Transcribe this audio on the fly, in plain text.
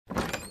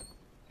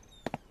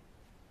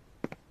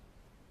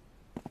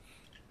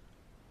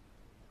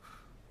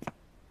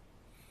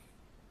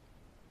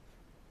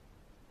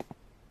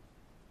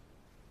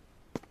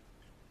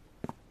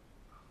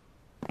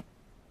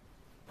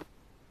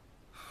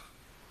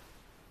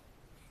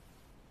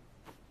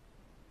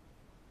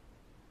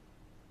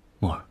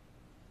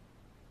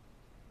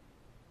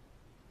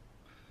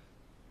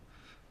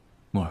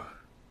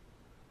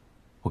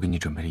给你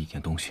准备了一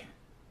点东西，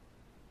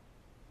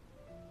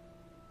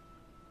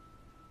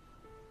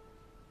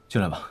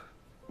进来吧。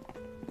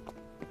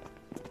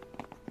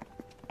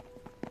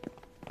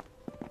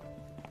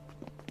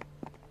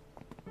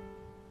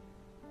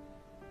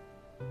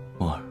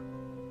莫儿，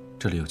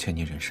这里有千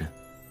年人参，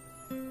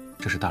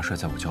这是大帅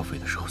在我剿匪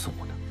的时候送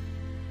我的，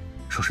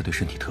说是对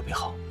身体特别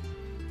好。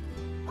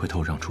回头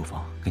我让厨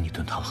房给你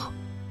炖汤喝。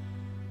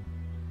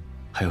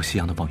还有西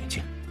洋的望远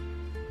镜，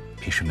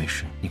平时没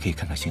事你可以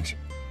看看星星。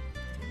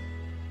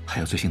还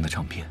有最新的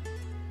唱片，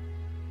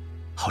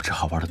好吃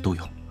好玩的都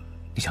有，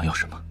你想要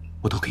什么，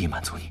我都可以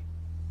满足你。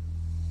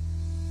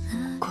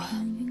滚！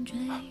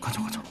快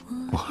走快走，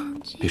莫儿，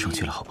别生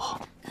气了好不好？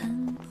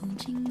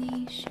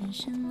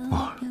莫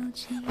儿，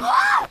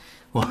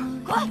莫儿，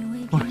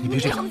莫儿，你别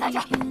这样！别跟我在这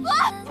儿！滚！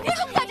别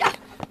跟我在这儿！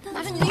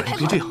拿着你的玉佩滚！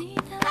别这样！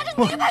拿着你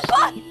的玉佩滚！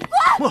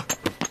莫儿，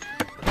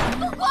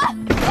滚！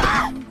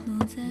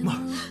莫儿，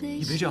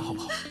你别这样好不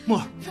好？莫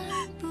儿，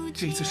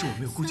这一次是我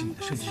没有顾及你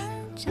的身体，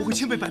我会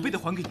千倍百倍的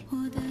还给你。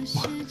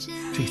莫儿，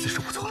这一次是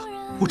我错了，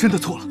我真的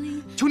错了，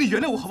求你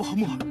原谅我好不好？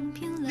莫儿，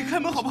你开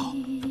门好不好？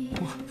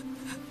莫儿，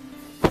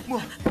莫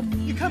儿，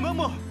你开门，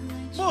莫儿，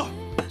莫儿。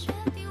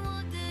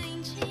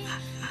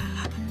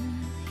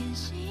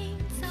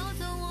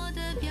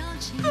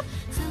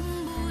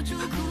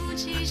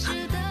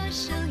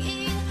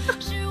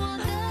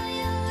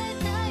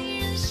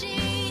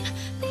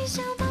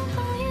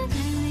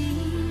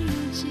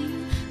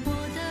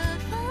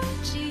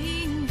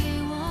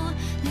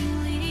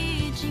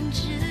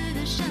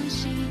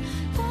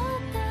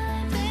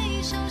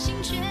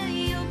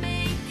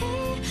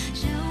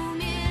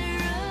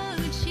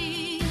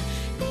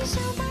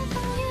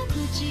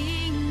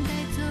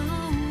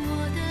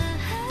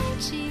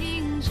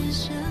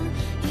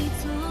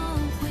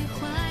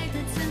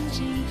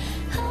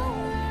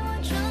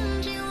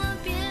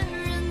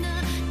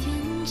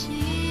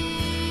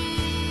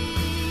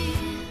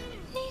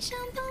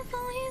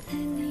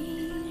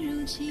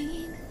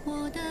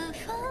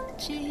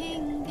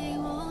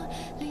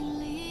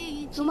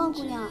如梦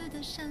姑娘，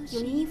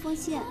有您一封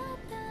信。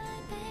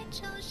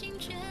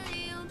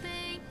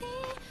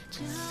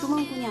如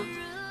梦姑娘，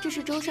这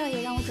是周少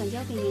爷让我转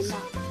交给您的。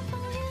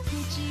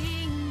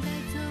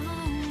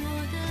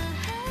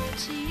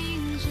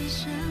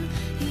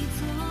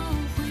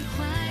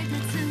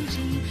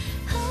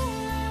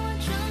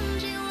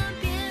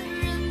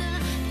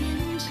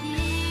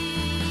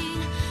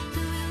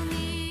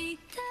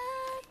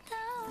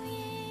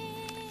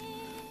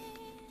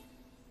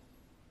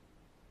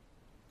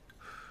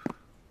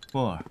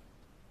莫儿，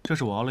这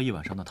是我熬了一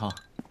晚上的汤。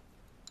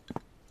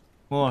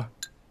莫儿，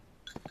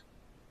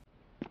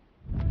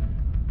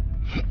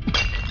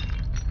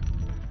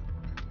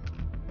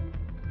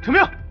成命，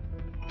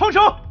放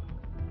手！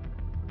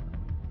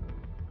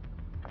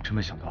真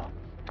没想到，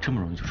这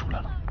么容易就出来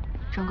了。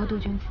整个督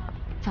军府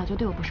早就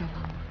对我不设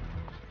防。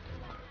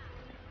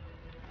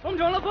封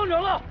城了，封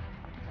城了！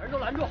把人都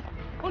拦住！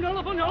封城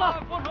了，封城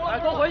了！封城了！来，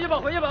都回去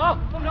吧，回去吧啊！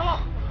封城了，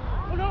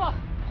封城了！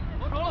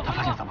封城了！他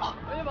发现咱们了，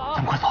回去吧啊！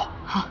咱们快走！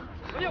好。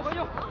回去，回去！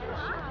封城了，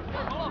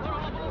封城了，不能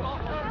走！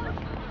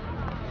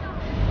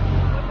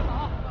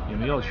你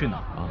们要去哪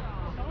儿啊？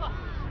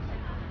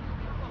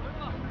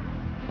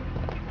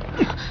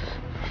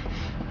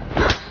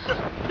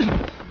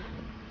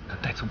敢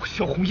带走我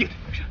萧红叶的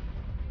女人，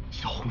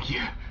萧红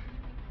叶，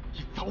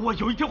你早晚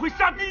有一天会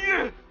下地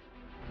狱！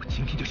我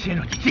今天就先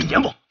让你见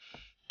阎王！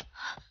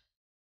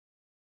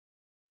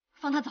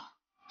放他走！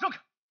让开！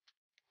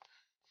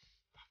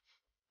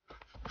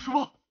叔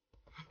伯。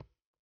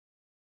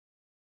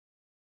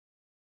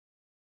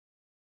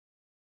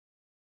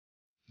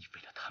你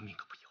为了他命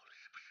可不要了，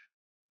是不是？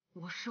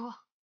我说，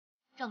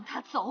让他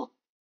走。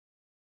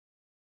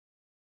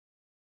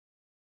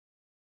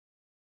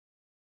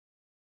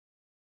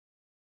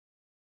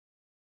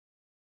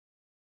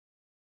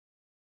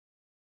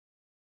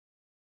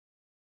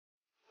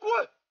滚！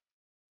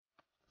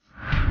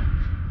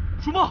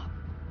叔妈，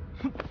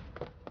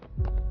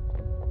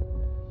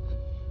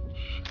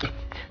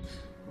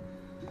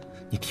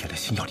你铁了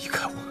心要离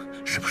开我，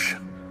是不是？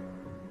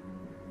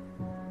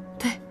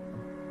对，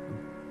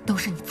都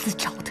是你自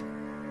找的。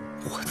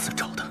我自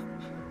找的。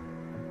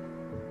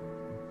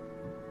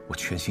我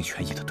全心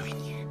全意的对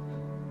你，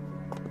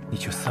你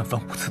却三番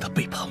五次的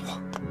背叛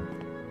我。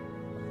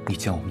你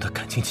将我们的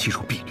感情弃如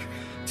敝履，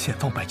千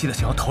方百计的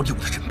想要逃离我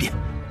的身边。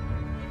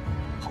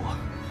好啊，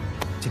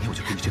今天我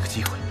就给你这个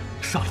机会，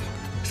杀了我，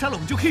杀了我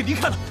们就可以离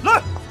开了。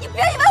来，你别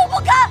以为我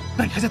不敢！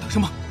那你还在等什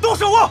么？动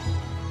手啊！